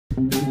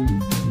Okay,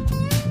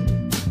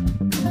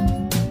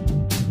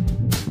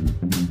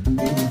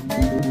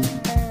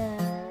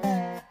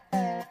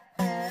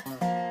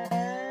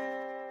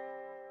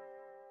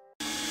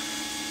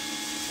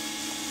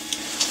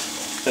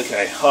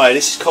 hi,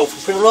 this is Cole from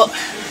Print-A-Lot.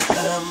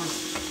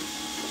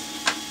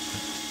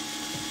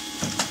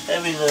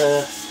 Having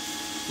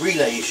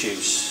relay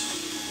issues.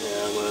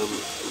 Now,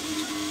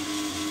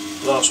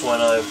 last one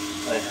I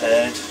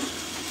had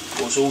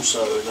was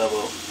also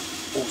another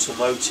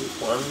automotive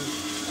one,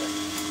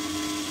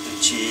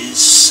 which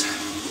is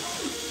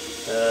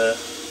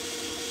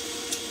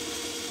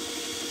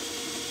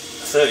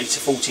 30 to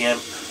 40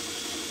 amp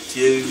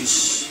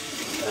fuse,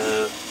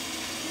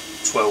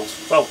 12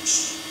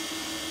 volts.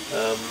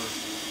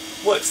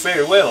 Worked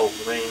very well.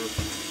 I mean,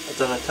 I've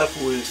done a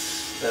couple with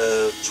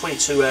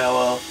 22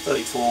 hour,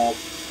 34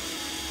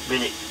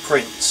 minute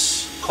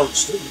prints,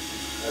 constant.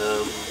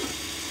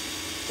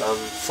 Done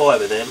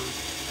 5 of them,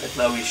 had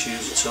no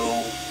issues at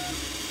all,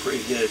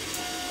 pretty good,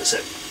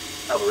 except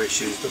other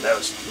issues, but that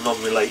was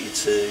non-related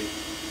to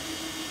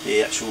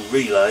the actual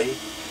relay.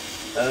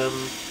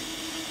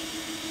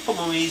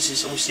 Problem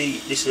is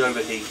obviously this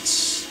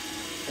overheats,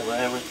 and we're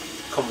having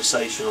a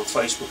conversation on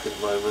Facebook at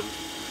the moment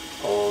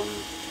on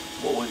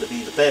what would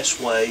be the best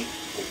way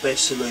or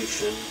best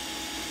solution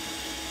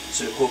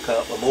to hook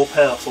up a more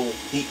powerful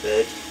heat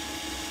bed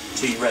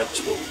to your ramps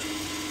board,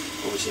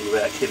 obviously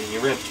without killing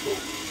your ramps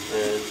board.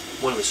 And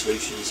one of the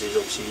solutions is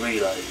obviously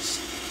relays.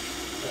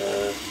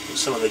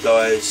 Some of the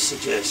guys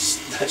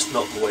suggest that's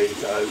not the way to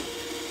go.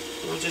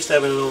 We're just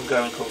having an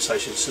ongoing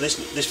conversation. So this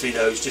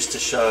video is just to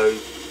show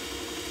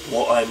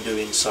what I'm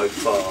doing so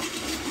far.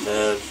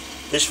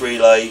 This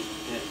relay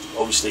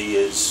obviously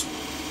is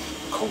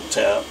conked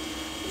out.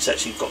 It's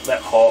actually got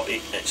that hot,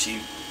 it actually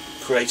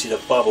created a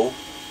bubble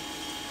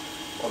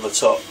on the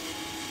top,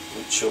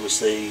 which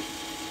obviously,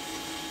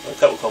 a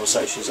couple of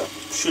conversations, I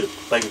should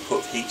have maybe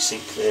put a heat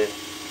sink there.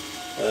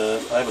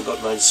 I haven't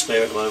got no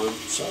spare at the moment,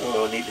 so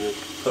I need to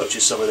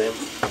purchase some of them.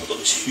 I've got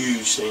this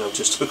huge thing I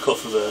just took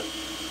off of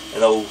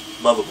an old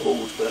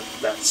motherboard, but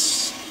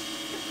that's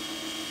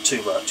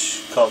too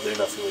much, can't do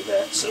nothing with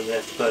that, so I'm going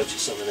to have to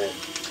purchase some of them.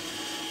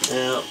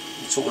 Now,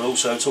 we're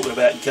also talking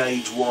about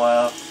gauge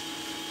wire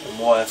and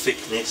wire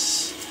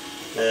thickness.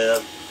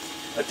 Now,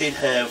 I did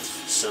have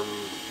some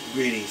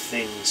really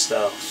thin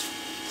stuff,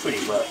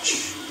 pretty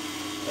much.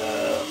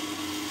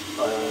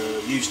 I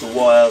used the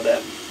wire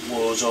that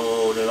was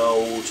on an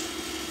old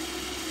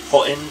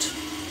hot end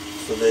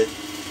for the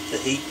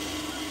heat,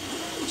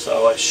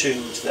 so I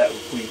assumed that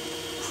would be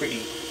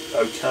pretty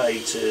okay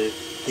to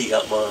heat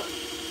up my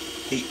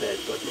heat bed,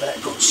 but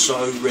that got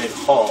so red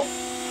hot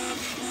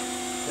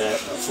that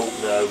I thought,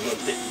 no,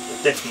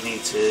 I definitely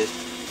need to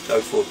go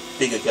for a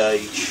bigger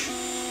gauge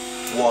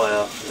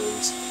wire,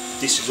 and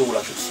this is all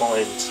I could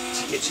find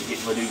to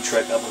get my new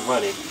Trek up and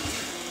running,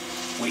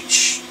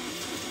 which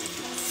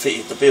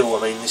fitted the bill. I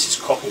mean, this is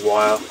copper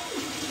wire.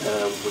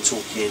 We're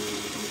talking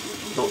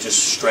not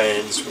just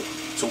strands, we're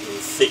talking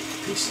thick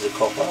pieces of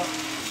copper.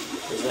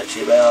 There's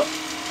actually about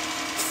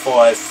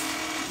 5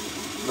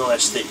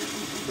 nice thick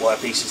wire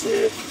pieces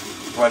there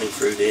running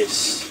through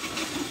this,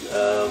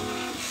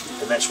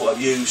 and that's what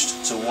I've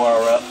used to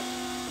wire up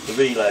the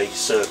relay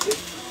circuit.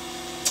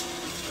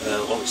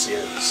 Obviously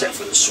except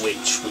for the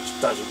switch, which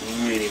doesn't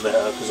really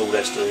matter because all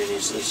that's doing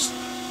is just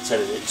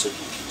telling it to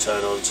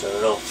turn on,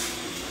 turn off.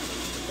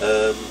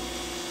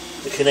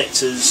 The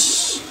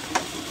connectors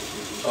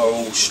are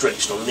all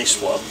stretched on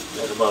this one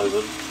at the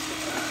moment.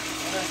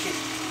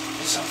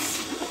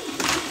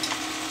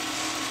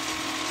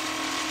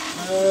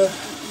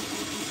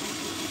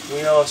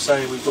 We are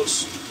saying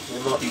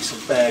there might be some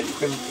bad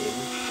crimping,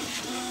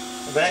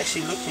 but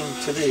actually looking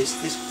to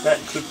that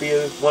could be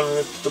one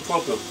of the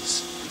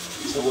problems.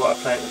 So what I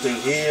plan to do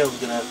here, I'm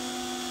going to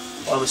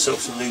buy myself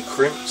some new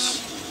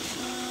crimps,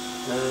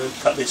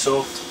 cut this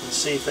off and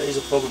see if that is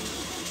a problem,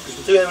 because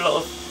we do have a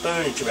lot of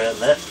burnage around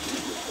that.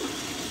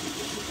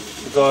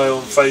 The guy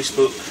on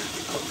Facebook,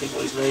 I can't think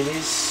what his name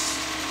is,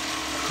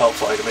 I can't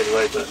find him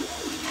anyway, but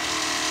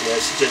yeah,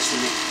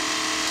 suggested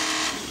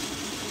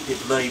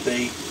it may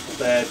be a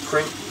bad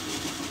crimp,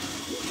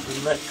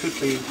 and that could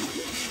be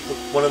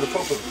one of the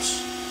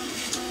problems.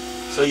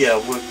 So yeah,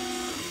 we're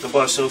going to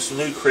buy ourselves some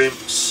new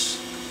crimps,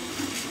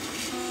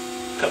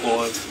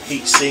 couple of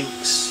heat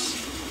sinks,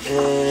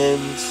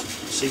 and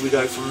see we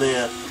go from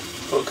there.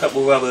 Got a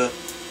couple of other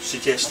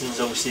suggestions,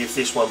 obviously, if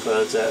this one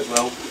burns out as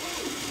well.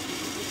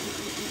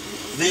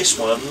 This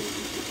one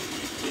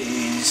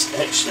is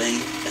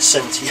actually a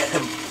 70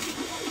 amp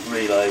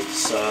relay,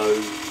 so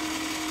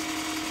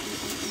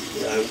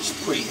you know, it's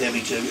pretty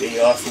heavy duty.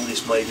 I thought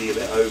this may be a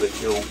bit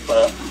overkill,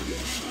 but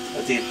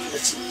I did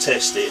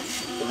test it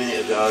a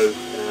minute ago,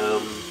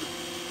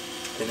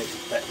 and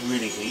that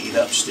really heated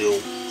up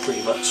still,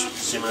 pretty much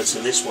similar to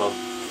this one,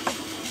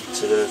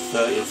 to the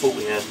 30 and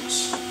 40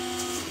 amps.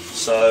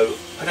 So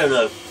I don't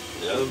know,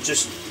 I'm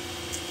just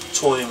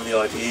toying with the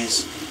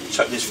ideas.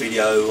 Chuck this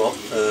video up.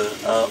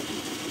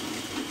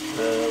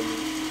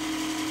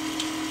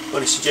 got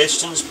any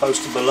suggestions,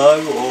 post them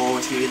below, or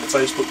if you're in the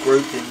Facebook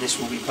group, then this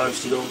will be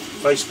posted on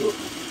Facebook.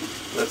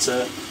 But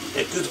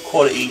yeah, good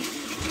quality.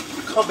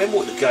 I can't remember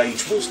what the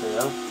gauge was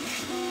now,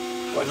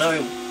 but I know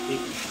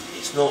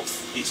it's not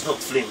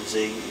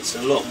flimsy. It's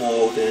a lot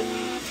more than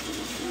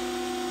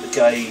the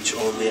gauge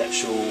on the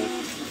actual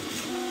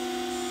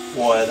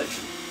wire that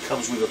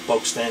comes with a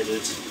bog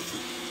standard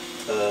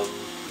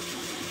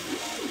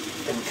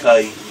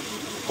MK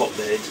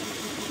hotbed,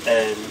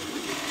 and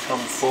come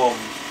from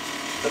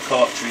the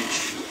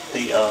cartridge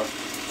heater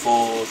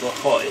for the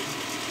hot end.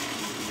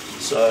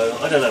 So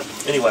I don't know.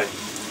 Anyway,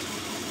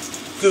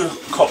 good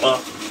copper,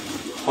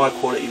 high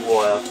quality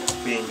wire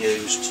being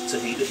used to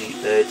heat the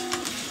heat bed.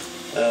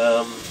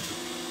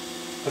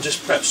 And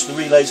just perhaps the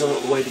relays are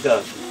not the way to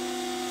go.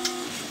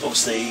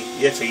 Obviously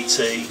the FET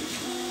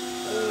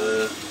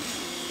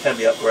can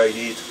be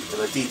upgraded,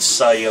 and I did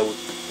say I would,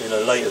 in a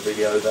later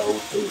video, that I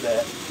would do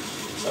that.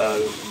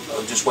 So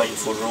I'm just waiting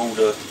for an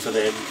order for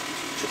them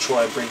to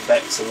try and bring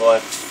back to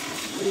life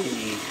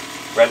the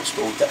ramps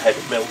board that had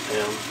a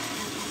meltdown,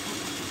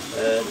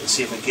 and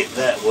see if we can get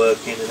that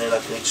working, and then I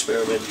can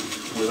experiment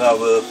with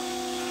other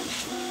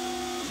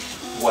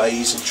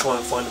ways and try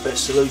and find the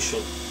best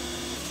solution.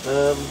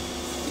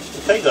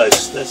 Okay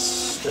guys,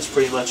 that's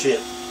pretty much it.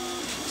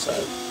 So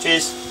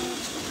cheers.